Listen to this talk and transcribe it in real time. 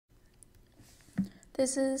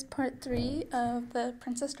This is part 3 of the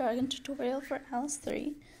Princess Dragon tutorial for Alice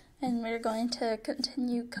 3, and we're going to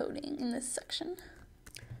continue coding in this section.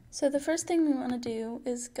 So the first thing we want to do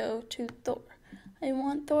is go to Thor. I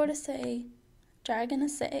want Thor to say, dragon to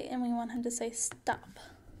say, and we want him to say stop.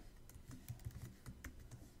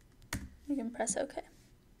 You can press OK.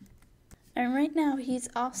 And right now he's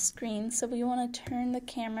off screen, so we want to turn the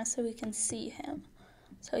camera so we can see him.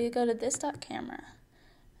 So you go to this.camera.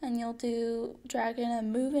 And you'll do dragon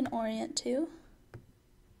and move and orient to.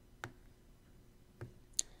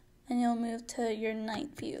 And you'll move to your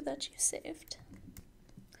night view that you saved.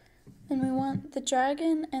 And we want the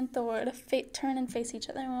dragon and Thor to turn and face each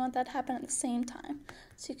other. And we want that to happen at the same time.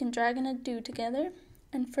 So you can dragon and do together.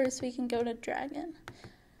 And first we can go to dragon.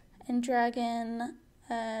 And dragon,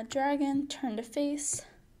 turn to face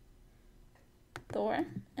Thor.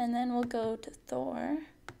 And then we'll go to Thor.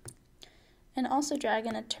 And also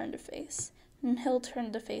dragon a turn to face, and he'll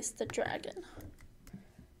turn to face the dragon.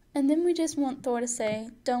 And then we just want Thor to say,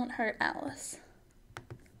 don't hurt Alice.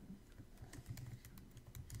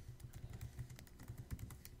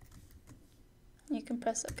 You can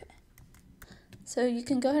press OK. So you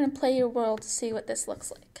can go ahead and play your world to see what this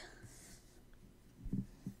looks like.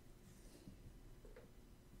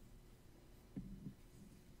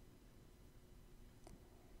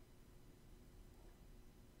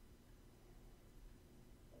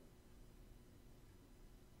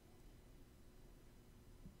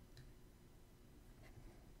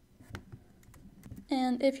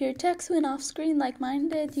 And if your text went off screen like mine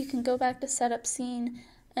did, you can go back to setup scene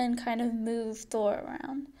and kind of move Thor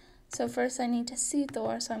around. So first I need to see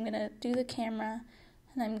Thor, so I'm going to do the camera,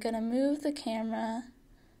 and I'm going to move the camera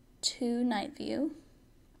to night view.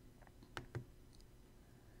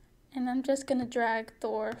 And I'm just going to drag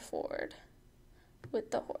Thor forward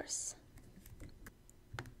with the horse.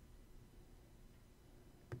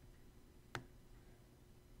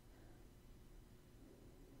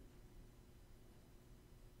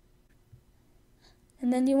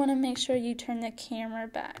 And then you want to make sure you turn the camera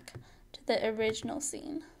back to the original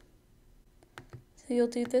scene. So you'll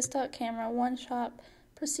do this.camera, one shot,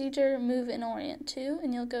 procedure, move and orient to,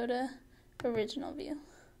 and you'll go to original view.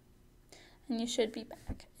 And you should be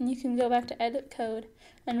back. And you can go back to edit code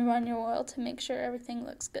and run your world to make sure everything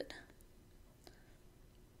looks good.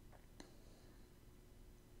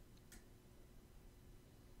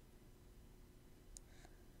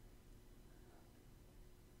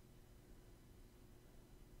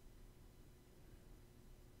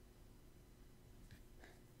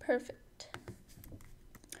 Perfect.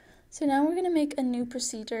 So now we're going to make a new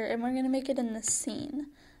procedure, and we're going to make it in the scene.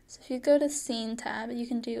 So if you go to scene tab, you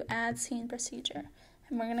can do add scene procedure,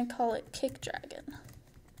 and we're going to call it kick dragon.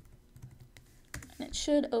 And it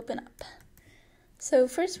should open up. So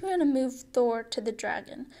first we're going to move Thor to the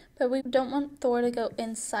dragon, but we don't want Thor to go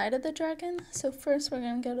inside of the dragon. So first we're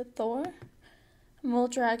going to go to Thor, and we'll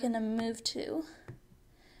dragon and move to.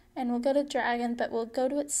 And we'll go to dragon, but we'll go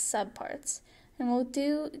to its subparts. And we'll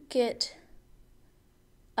do get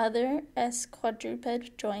other S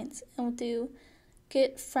quadruped joints, and we'll do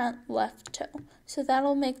get front left toe. So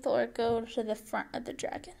that'll make Thor go to the front of the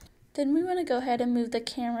dragon. Then we want to go ahead and move the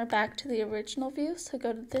camera back to the original view. So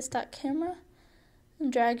go to this.camera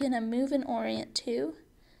and drag in a move and orient to,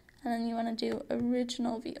 and then you want to do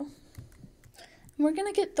original view. And we're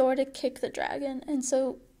going to get Thor to kick the dragon, and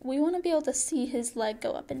so we want to be able to see his leg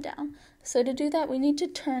go up and down. So to do that, we need to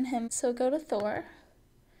turn him. So go to Thor.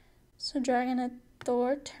 So drag in a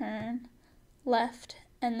Thor turn left,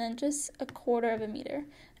 and then just 1/4 of a meter.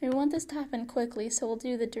 And we want this to happen quickly, so we'll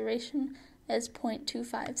do the duration as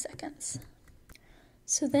 0.25 seconds.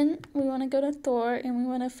 So then we want to go to Thor, and we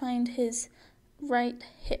want to find his right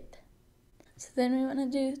hip. So then we want to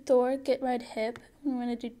do Thor get right hip. We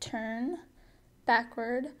want to do turn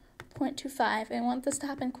backward 0.25, and I want this to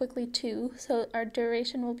happen quickly too, so our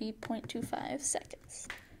duration will be 0.25 seconds.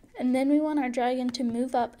 And then we want our dragon to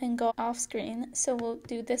move up and go off screen, so we'll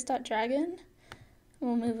do this.dragon,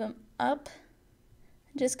 we'll move him up,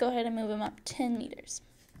 and just go ahead and move him up 10 meters.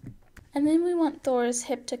 And then we want Thor's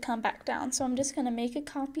hip to come back down, so I'm just going to make a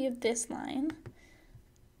copy of this line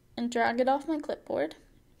and drag it off my clipboard,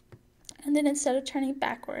 and then instead of turning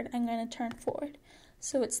backward, I'm going to turn forward.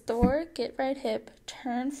 So it's Thor, get right hip,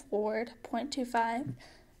 turn forward, 0.25,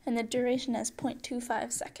 and the duration is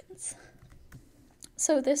 0.25 seconds.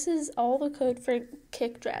 So this is all the code for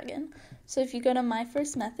kick dragon. So if you go to my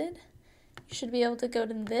first method, you should be able to go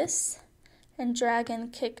to this and dragon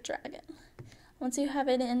kick dragon. Once you have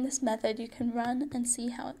it in this method, you can run and see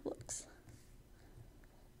how it looks.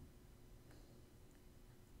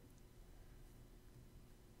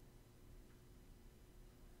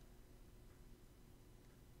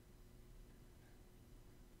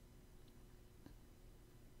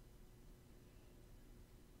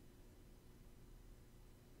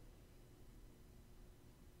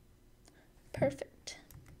 Perfect.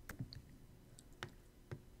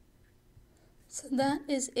 So that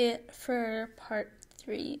is it for part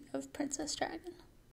 3 of Princess Dragon.